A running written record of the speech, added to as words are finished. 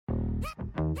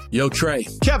Yo, Trey.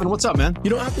 Kevin, what's up, man? You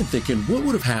know, I've been thinking, what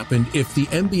would have happened if the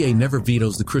NBA never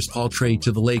vetoes the Chris Paul trade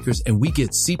to the Lakers and we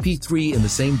get CP3 in the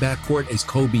same backcourt as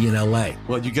Kobe in LA?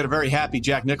 Well, you get a very happy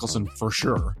Jack Nicholson for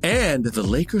sure. And the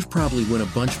Lakers probably win a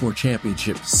bunch more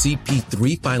championships.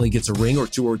 CP3 finally gets a ring or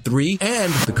two or three,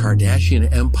 and the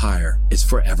Kardashian empire is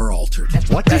forever altered.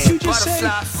 What did you just say?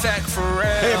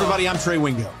 Hey, everybody, I'm Trey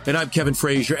Wingo. And I'm Kevin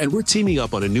Frazier, and we're teaming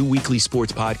up on a new weekly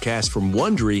sports podcast from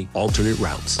Wondery, Alternate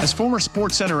Routes. As former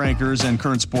Sports Center anchors and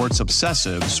current sports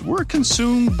obsessives, we're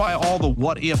consumed by all the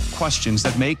what-if questions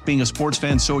that make being a sports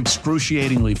fan so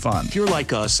excruciatingly fun. If you're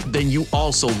like us, then you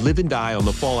also live and die on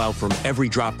the fallout from every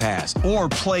drop pass. Or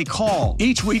play call.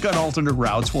 Each week on Alternate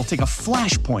Routes, we'll take a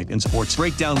flashpoint in sports,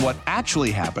 break down what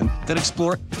actually happened, then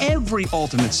explore every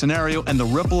alternate scenario and the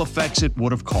ripple effects it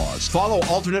would have caused. Follow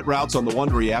Alternate Routes on the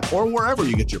Wondery app or wherever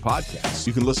you get your podcasts.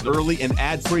 You can listen early and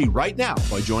ad-free right now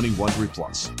by joining Wondery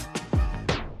Plus.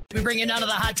 We bring you none of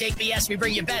the hot take BS. We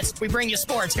bring you bets. We bring you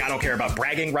sports. I don't care about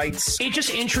bragging rights. It just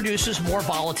introduces more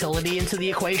volatility into the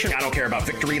equation. I don't care about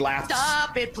victory laps.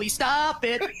 Stop it. Please stop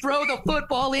it. Throw the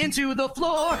football into the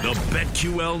floor. The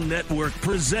BetQL Network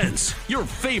presents your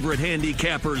favorite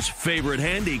handicapper's favorite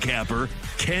handicapper,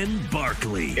 Ken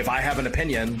Barkley. If I have an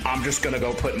opinion, I'm just going to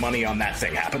go put money on that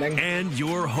thing happening. And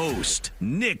your host,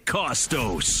 Nick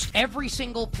Costos. Every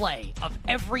single play of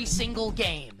every single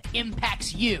game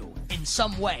impacts you in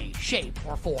some way, shape,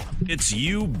 or form. It's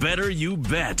You Better You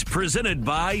Bet, presented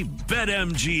by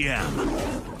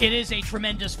BetMGM. It is a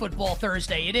tremendous football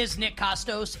Thursday. It is Nick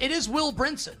Costos. It is Will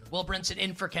Brinson. Will Brinson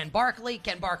in for Ken Barkley.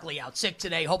 Ken Barkley out sick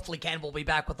today. Hopefully Ken will be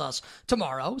back with us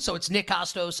tomorrow. So it's Nick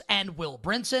Costos and Will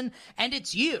Brinson. And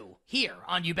it's you here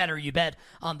on You Better You Bet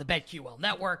on the BetQL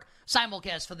Network.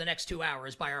 Simulcast for the next 2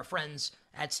 hours by our friends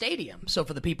at Stadium. So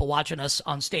for the people watching us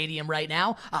on Stadium right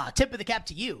now, tip of the cap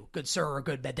to you, good sir or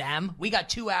good madame. We got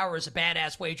 2 hours of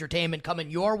badass wagertainment coming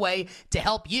your way to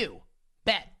help you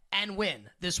bet and win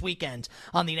this weekend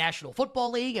on the National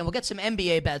Football League, and we'll get some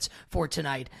NBA bets for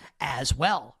tonight as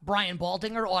well. Brian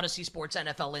Baldinger, Odyssey Sports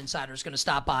NFL Insider, is going to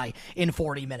stop by in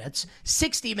 40 minutes.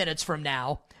 60 minutes from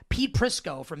now, Pete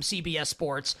Prisco from CBS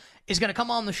Sports is going to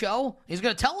come on the show. He's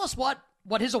going to tell us what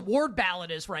his award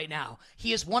ballot is right now.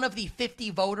 He is one of the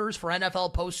 50 voters for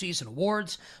NFL postseason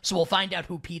awards, so we'll find out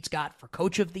who Pete's got for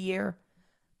Coach of the Year,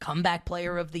 Comeback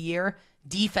Player of the Year,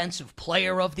 Defensive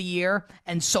Player of the Year,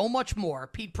 and so much more.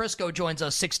 Pete Prisco joins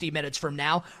us 60 minutes from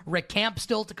now. Rick Camp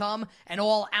still to come, and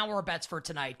all our bets for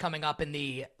tonight coming up in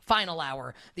the final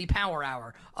hour, the power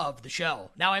hour of the show.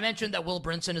 Now, I mentioned that Will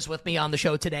Brinson is with me on the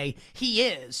show today. He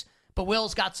is. But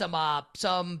Will's got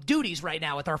some duties right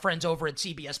now with our friends over at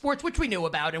CBS Sports, which we knew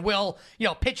about. And Will,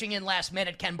 pitching in last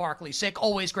minute, Ken Barkley sick.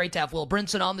 Always great to have Will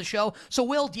Brinson on the show. So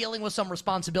Will dealing with some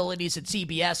responsibilities at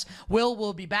CBS.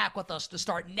 Will be back with us to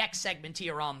start next segment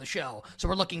here on the show. So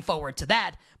we're looking forward to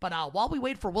that. But while we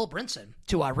wait for Will Brinson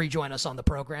to rejoin us on the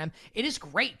program, it is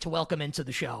great to welcome into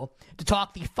the show to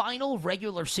talk the final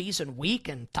regular season week.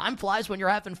 And time flies when you're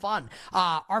having fun.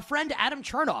 Our friend Adam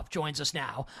Chernoff joins us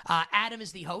now. Adam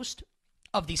is the host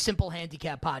of the Simple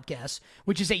Handicap podcast,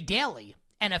 which is a daily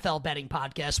NFL betting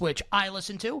podcast, which I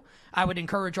listen to. I would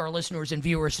encourage our listeners and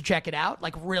viewers to check it out.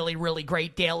 Like really, really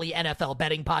great daily NFL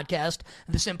betting podcast,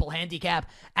 the Simple Handicap.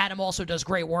 Adam also does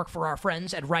great work for our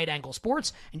friends at Right Angle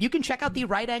Sports, and you can check out the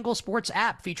Right Angle Sports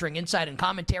app featuring insight and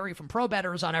commentary from pro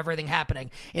bettors on everything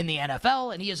happening in the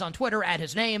NFL, and he is on Twitter at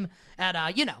his name, at,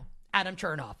 Adam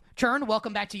Chernoff. Chern,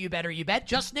 welcome back to You Better You Bet.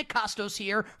 Just Nick Costos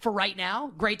here for right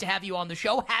now. Great to have you on the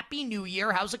show. Happy New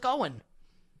Year. How's it going?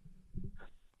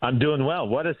 I'm doing well.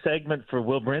 What a segment for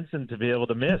Will Brinson to be able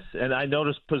to miss. And I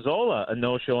noticed Pizzola, a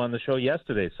no-show on the show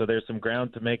yesterday, so there's some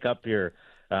ground to make up here.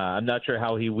 I'm not sure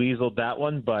how he weaseled that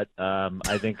one, but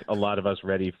I think a lot of us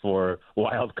ready for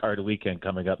Wild Card Weekend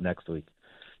coming up next week.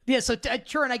 Yeah, so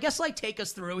Chern, I guess take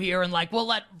us through here, and we'll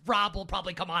let Rob will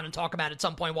probably come on and talk about at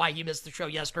some point why he missed the show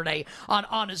yesterday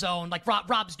on his own.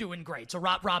 Rob's doing great, so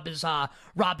Rob is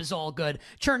all good.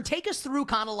 Chern, take us through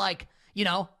kind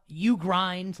of you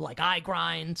grind, like I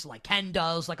grind, like Ken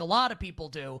does, like a lot of people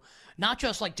do, not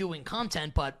just doing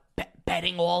content, but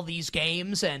betting all these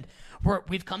games, and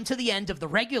we've come to the end of the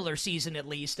regular season at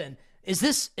least, and Is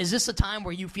this a time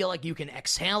where you feel like you can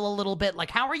exhale a little bit?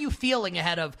 How are you feeling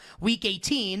ahead of Week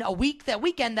 18,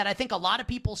 weekend that I think a lot of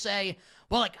people say,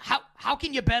 well, how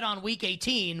can you bet on Week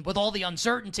 18 with all the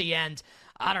uncertainty? And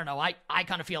I don't know, I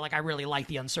kind of feel like I really like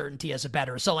the uncertainty as a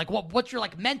bettor. So what's your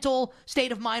mental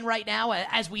state of mind right now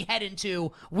as we head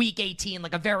into Week 18,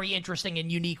 a very interesting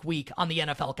and unique week on the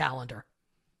NFL calendar?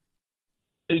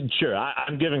 Sure.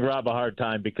 I'm giving Rob a hard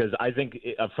time because I think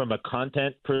from a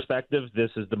content perspective,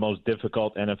 this is the most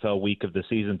difficult NFL week of the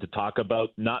season to talk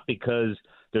about, not because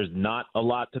there's not a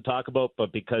lot to talk about,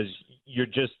 but because you're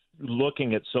just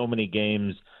looking at so many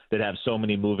games that have so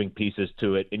many moving pieces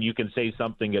to it. And you can say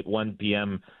something at 1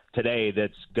 p.m. today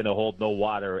that's going to hold no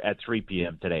water at 3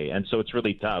 p.m. today. And so it's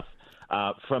really tough.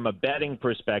 From a betting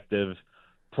perspective,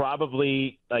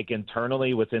 probably like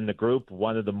internally within the group,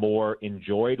 one of the more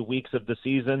enjoyed weeks of the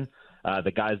season.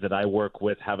 The guys that I work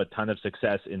with have a ton of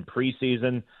success in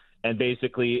preseason. And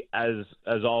basically, as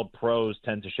all pros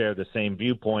tend to share the same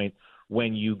viewpoint,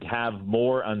 when you have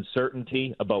more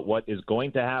uncertainty about what is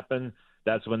going to happen,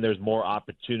 that's when there's more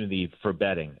opportunity for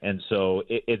betting. And so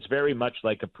it's very much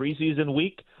like a preseason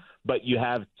week, but you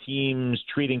have teams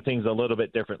treating things a little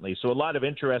bit differently. So a lot of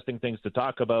interesting things to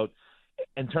talk about.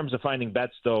 In terms of finding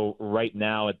bets, though, right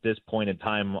now at this point in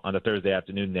time on a Thursday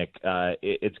afternoon, Nick,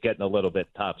 it's getting a little bit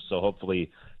tough. So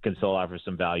hopefully can still offer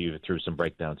some value through some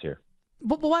breakdowns here.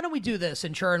 But why don't we do this,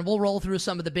 and we'll roll through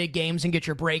some of the big games and get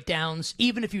your breakdowns.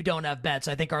 Even if you don't have bets,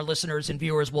 I think our listeners and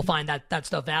viewers will find that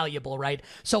stuff valuable, right?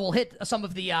 So we'll hit some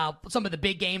of the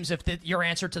big games if your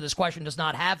answer to this question does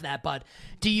not have that. But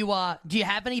do you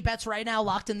have any bets right now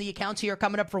locked in the accounts here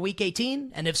coming up for Week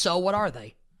 18? And if so, what are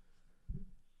they?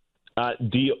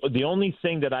 The only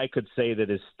thing that I could say that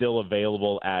is still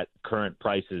available at current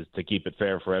prices to keep it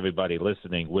fair for everybody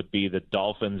listening would be the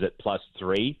Dolphins at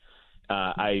 +3.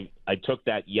 I took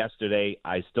that yesterday.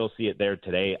 I still see it there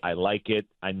today. I like it.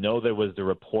 I know there was the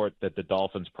report that the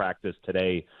Dolphins practiced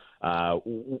today. A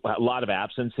lot of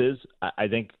absences. I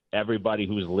think everybody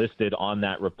who's listed on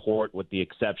that report, with the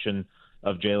exception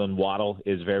of Jalen Waddle,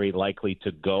 is very likely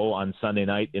to go on Sunday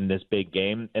night in this big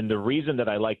game. And the reason that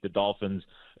I like the Dolphins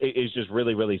is just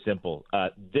really, really simple.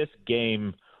 This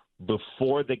game,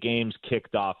 before the games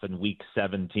kicked off in Week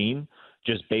 17,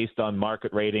 just based on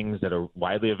market ratings that are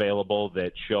widely available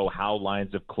that show how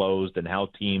lines have closed and how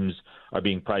teams are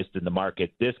being priced in the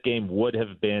market, this game would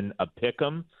have been a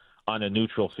pick'em on a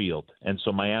neutral field. And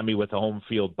so Miami, with a home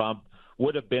field bump,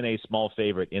 would have been a small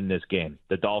favorite in this game.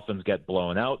 The Dolphins get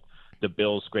blown out. The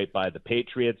Bills scrape by the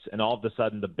Patriots, and all of a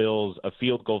sudden the Bills a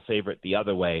field goal favorite the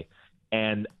other way.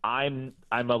 And I'm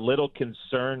a little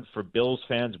concerned for Bills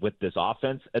fans with this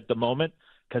offense at the moment,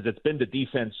 because it's been the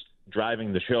defense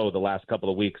driving the show the last couple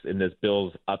of weeks in this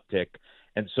Bills uptick.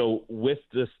 And so with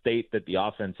the state that the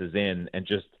offense is in and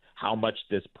just how much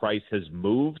this price has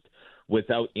moved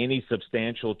without any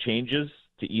substantial changes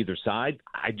to either side,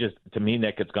 to me,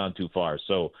 Nick, it's gone too far.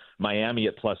 So Miami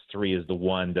at +3 is the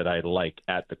one that I like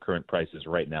at the current prices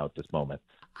right now at this moment.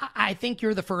 I think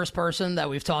you're the first person that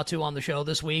we've talked to on the show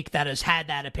this week that has had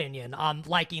that opinion on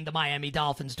liking the Miami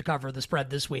Dolphins to cover the spread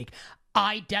this week.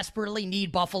 I desperately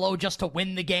need Buffalo just to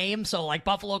win the game. So,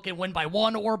 Buffalo can win by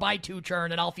 1 or by 2,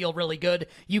 Churn, and I'll feel really good.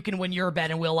 You can win your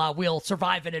bet, and we'll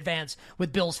survive in advance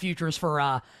with Bills futures for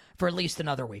at least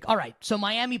another week. All right, so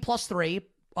Miami +3.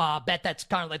 Bet that's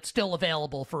still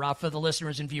available for the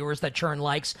listeners and viewers that Churn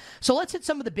likes. So let's hit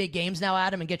some of the big games now,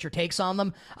 Adam, and get your takes on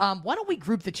them. Why don't we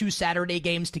group the 2 Saturday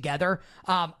games together?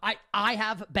 I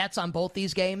have bets on both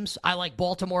these games. I like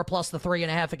Baltimore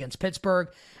 +3.5 against Pittsburgh,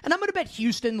 and I'm going to bet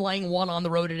Houston laying 1 on the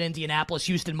road at Indianapolis.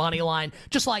 Houston money line.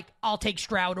 Just I'll take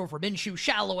Stroud over Minshew.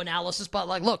 Shallow analysis, but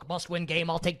look, must-win game.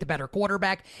 I'll take the better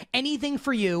quarterback. Anything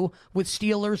for you with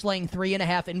Steelers laying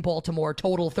 3.5 in Baltimore,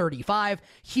 total 35.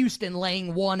 Houston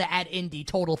laying 1 at Indy,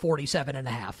 total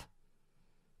 47.5.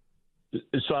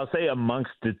 So I'll say amongst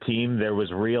the team, there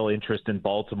was real interest in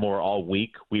Baltimore all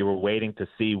week. We were waiting to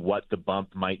see what the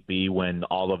bump might be when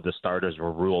all of the starters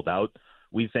were ruled out.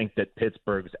 We think that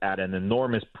Pittsburgh's at an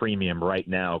enormous premium right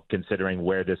now, considering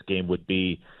where this game would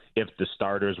be if the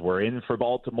starters were in for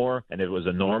Baltimore and it was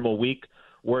a normal week.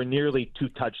 We're nearly 2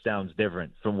 touchdowns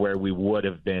different from where we would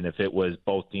have been if it was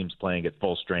both teams playing at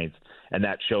full strength, and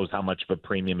that shows how much of a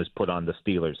premium is put on the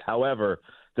Steelers. However,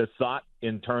 the thought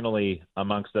internally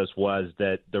amongst us was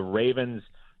that the Ravens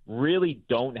really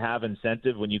don't have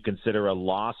incentive when you consider a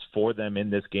loss for them in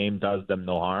this game does them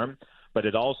no harm, but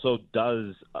it also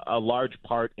does a large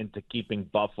part into keeping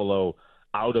Buffalo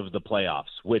out of the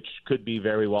playoffs, which could be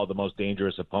very well the most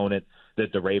dangerous opponent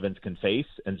that the Ravens can face.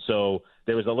 And so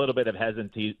there was a little bit of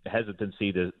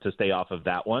hesitancy to stay off of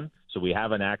that one. So we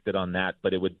haven't acted on that,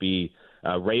 but it would be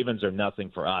Ravens are nothing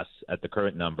for us at the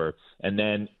current number. And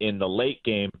then in the late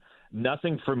game,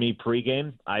 nothing for me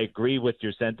pregame. I agree with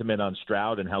your sentiment on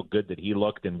Stroud and how good that he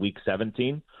looked in Week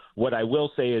 17. What I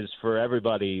will say is for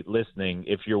everybody listening,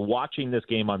 if you're watching this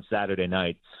game on Saturday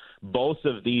night, both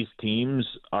of these teams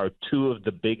are 2 of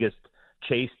the biggest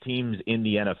chase teams in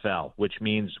the NFL, which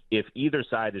means if either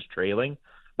side is trailing,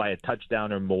 by a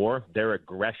touchdown or more, their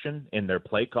aggression in their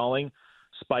play calling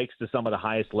spikes to some of the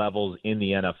highest levels in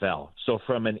the NFL. So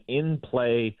from an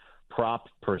in-play prop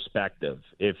perspective,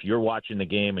 if you're watching the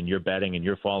game and you're betting and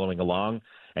you're following along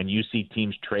and you see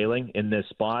teams trailing in this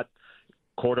spot,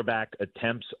 quarterback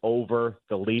attempts over,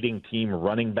 the leading team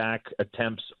running back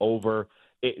attempts over,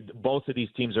 both of these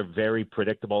teams are very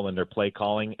predictable in their play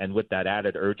calling, and with that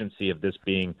added urgency of this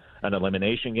being an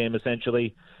elimination game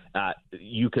essentially,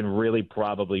 you can really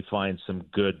probably find some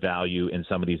good value in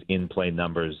some of these in-play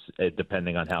numbers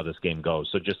depending on how this game goes.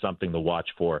 So just something to watch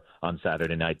for on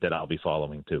Saturday night that I'll be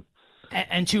following too.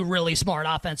 And two really smart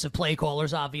offensive play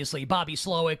callers, obviously. Bobby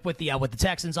Slowick with the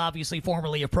Texans, obviously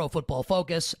formerly of Pro Football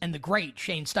Focus, and the great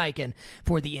Shane Steichen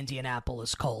for the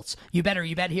Indianapolis Colts. You bet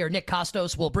here. Nick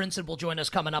Kostos, Will Brinson will join us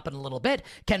coming up in a little bit.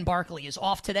 Ken Barkley is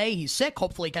off today. He's sick.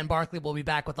 Hopefully Ken Barkley will be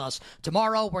back with us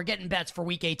tomorrow. We're getting bets for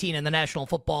Week 18 in the National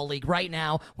Football League right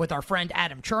now with our friend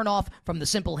Adam Chernoff from the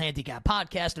Simple Handicap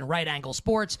Podcast and Right Angle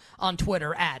Sports on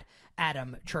Twitter at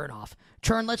Adam Chernoff.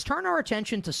 Let's turn our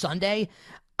attention to Sunday.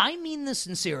 I mean this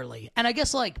sincerely, and I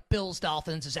guess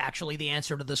Bills-Dolphins is actually the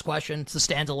answer to this question. It's a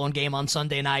standalone game on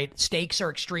Sunday night. Stakes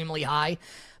are extremely high.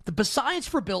 Besides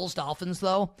for Bills-Dolphins,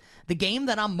 though, the game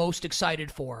that I'm most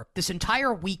excited for this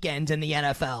entire weekend in the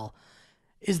NFL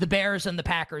is the Bears and the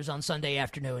Packers on Sunday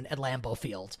afternoon at Lambeau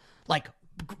Field.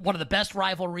 One of the best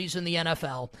rivalries in the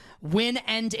NFL. Win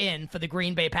and in for the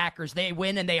Green Bay Packers. They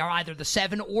win, and they are either the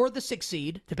 7 or the 6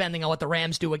 seed, depending on what the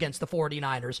Rams do against the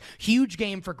 49ers. Huge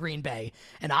game for Green Bay.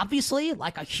 And obviously,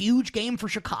 a huge game for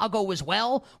Chicago as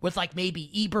well, with maybe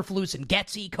Eberflus and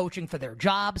Getsy coaching for their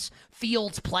jobs.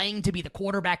 Fields playing to be the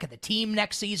quarterback of the team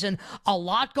next season. A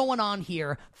lot going on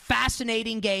here.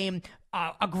 Fascinating game.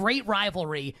 A great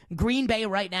rivalry. Green Bay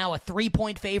right now a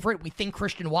 3-point favorite. We think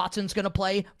Christian Watson's going to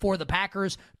play for the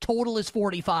Packers. Total is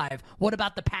 45. What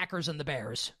about the Packers and the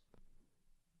Bears?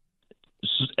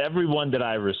 Everyone that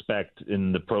I respect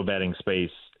in the pro betting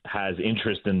space has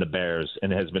interest in the Bears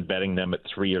and has been betting them at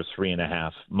 3 or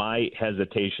 3.5. My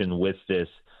hesitation with this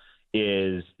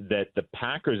is that the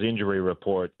Packers injury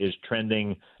report is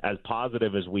trending as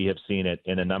positive as we have seen it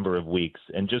in a number of weeks.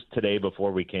 And just today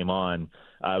before we came on,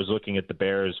 I was looking at the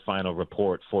Bears' final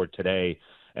report for today,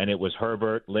 and it was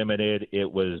Herbert limited. It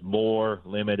was Moore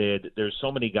limited. There's so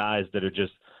many guys that are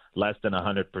just less than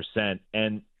 100%.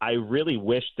 And I really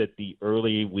wish that the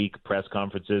early week press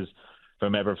conferences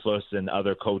from Eberflus and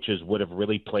other coaches would have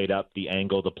really played up the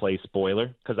angle to play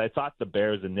spoiler, because I thought the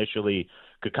Bears initially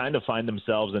could kind of find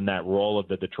themselves in that role of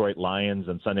the Detroit Lions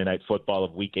and Sunday Night Football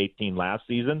of Week 18 last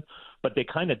season, but they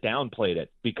kind of downplayed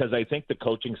it because I think the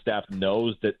coaching staff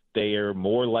knows that they are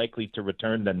more likely to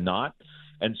return than not.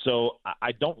 And so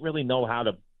I don't really know how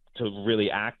to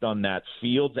really act on that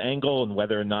Fields angle and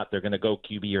whether or not they're going to go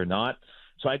QB or not.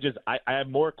 So I have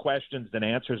more questions than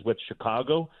answers with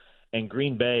Chicago. And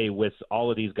Green Bay, with all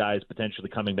of these guys potentially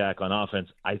coming back on offense,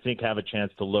 I think have a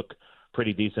chance to look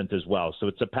pretty decent as well. So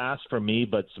it's a pass for me,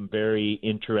 but some very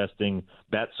interesting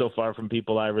bets so far from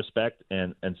people I respect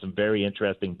and some very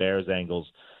interesting Bears angles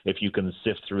if you can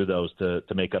sift through those to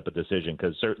make up a decision,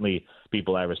 because certainly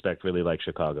people I respect really like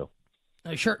Chicago.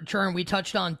 Sure, and we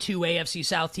touched on 2 AFC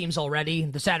South teams already,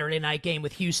 the Saturday night game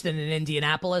with Houston and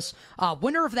Indianapolis.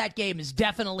 Winner of that game is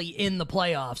definitely in the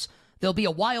playoffs. There'll be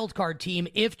a wild card team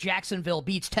if Jacksonville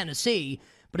beats Tennessee.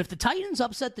 But if the Titans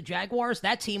upset the Jaguars,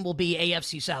 that team will be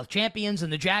AFC South champions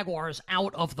and the Jaguars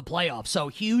out of the playoffs. So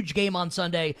huge game on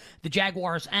Sunday, the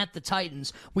Jaguars at the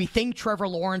Titans. We think Trevor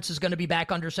Lawrence is going to be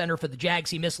back under center for the Jags.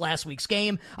 He missed last week's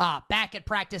game. Back at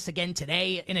practice again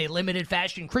today in a limited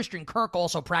fashion. Christian Kirk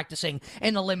also practicing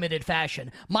in a limited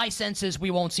fashion. My sense is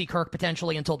we won't see Kirk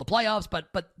potentially until the playoffs,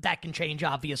 but that can change,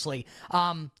 obviously.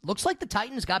 Looks like the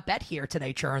Titans got bet here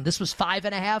today, Churn. This was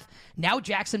 5.5. Now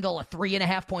Jacksonville a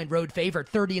 3.5-point road favorite,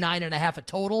 39.5 a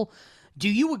total. Do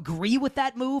you agree with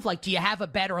that move? Do you have a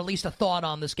bet or at least a thought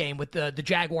on this game with the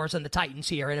Jaguars and the Titans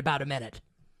here in about a minute?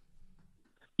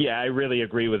 Yeah, I really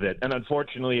agree with it. And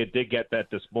unfortunately, it did get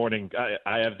bet this morning.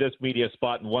 I have this media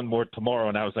spot and one more tomorrow,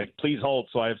 and I was like, please hold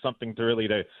so I have something to really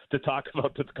to talk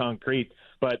about that's concrete.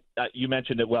 But you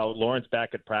mentioned it well. Lawrence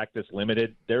back at practice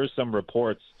limited. There's some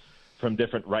reports from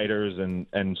different writers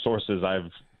and sources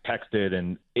I've texted,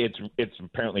 and it's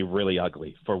apparently really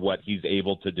ugly for what he's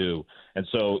able to do. And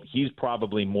so he's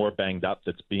probably more banged up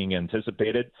that's being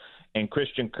anticipated. And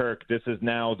Christian Kirk, this is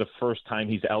now the first time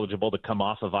he's eligible to come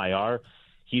off of IR.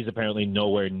 He's apparently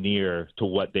nowhere near to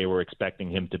what they were expecting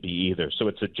him to be either. So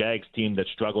it's a Jags team that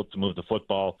struggled to move the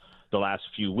football the last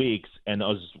few weeks, and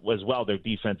as well, their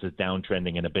defense is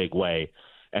downtrending in a big way.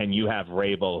 And you have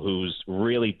Rabel, who's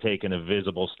really taken a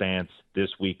visible stance this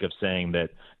week of saying that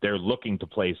they're looking to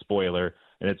play spoiler.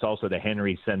 And it's also the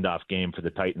Henry send-off game for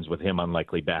the Titans with him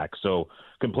unlikely back. So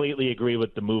completely agree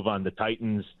with the move on the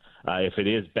Titans. If it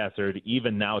is Beathard,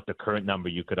 even now at the current number,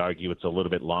 you could argue it's a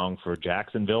little bit long for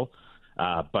Jacksonville.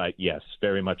 But, yes,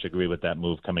 very much agree with that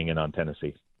move coming in on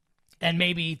Tennessee. And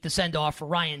maybe the send-off for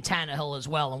Ryan Tannehill as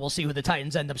well. And we'll see who the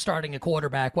Titans end up starting at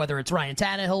quarterback, whether it's Ryan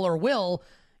Tannehill or Will.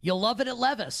 You'll love it at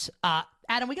Levis.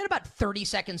 Adam, we got about 30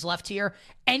 seconds left here.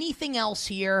 Anything else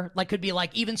here, could be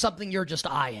even something you're just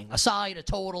eyeing? A side, a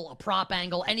total, a prop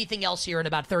angle, anything else here in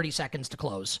about 30 seconds to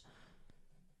close?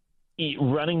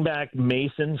 Running back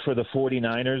Mason for the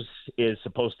 49ers is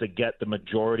supposed to get the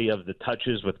majority of the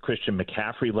touches, with Christian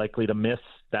McCaffrey likely to miss.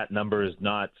 That number is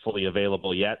not fully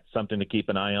available yet. Something to keep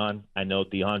an eye on. I know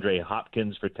DeAndre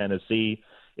Hopkins for Tennessee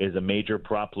is a major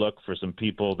prop look for some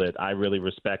people that I really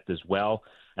respect as well.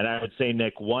 And I would say,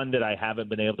 Nick, one that I haven't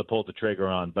been able to pull the trigger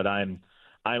on, but I'm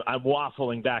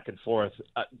waffling back and forth.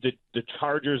 The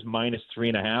Chargers minus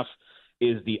 3.5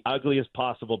 is the ugliest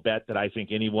possible bet that I think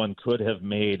anyone could have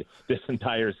made this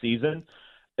entire season.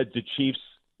 The Chiefs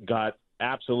got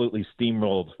absolutely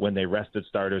steamrolled when they rested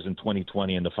starters in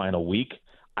 2020 in the final week.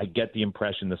 I get the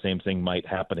impression the same thing might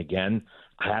happen again.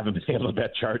 I haven't been able to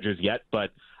bet Chargers yet, but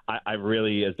I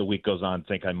really, as the week goes on,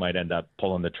 think I might end up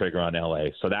pulling the trigger on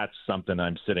L.A. So that's something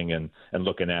I'm sitting in and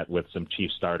looking at with some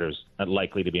Chiefs starters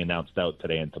likely to be announced out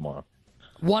today and tomorrow.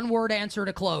 One-word answer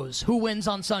to close. Who wins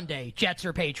on Sunday, Jets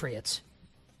or Patriots?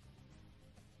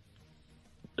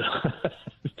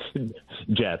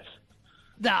 Jets.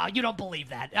 No, you don't believe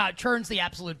that. Churn's the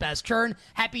absolute best. Churn,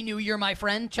 Happy New Year, my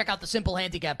friend. Check out the Simple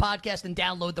Handicap podcast and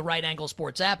download the Right Angle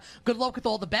Sports app. Good luck with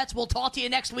all the bets. We'll talk to you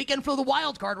next weekend for the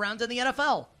wild card round in the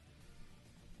NFL.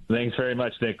 Thanks very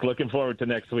much, Nick. Looking forward to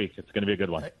next week. It's going to be a good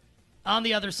one. On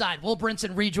the other side, Will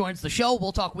Brinson rejoins the show.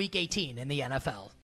 We'll talk Week 18 in the NFL.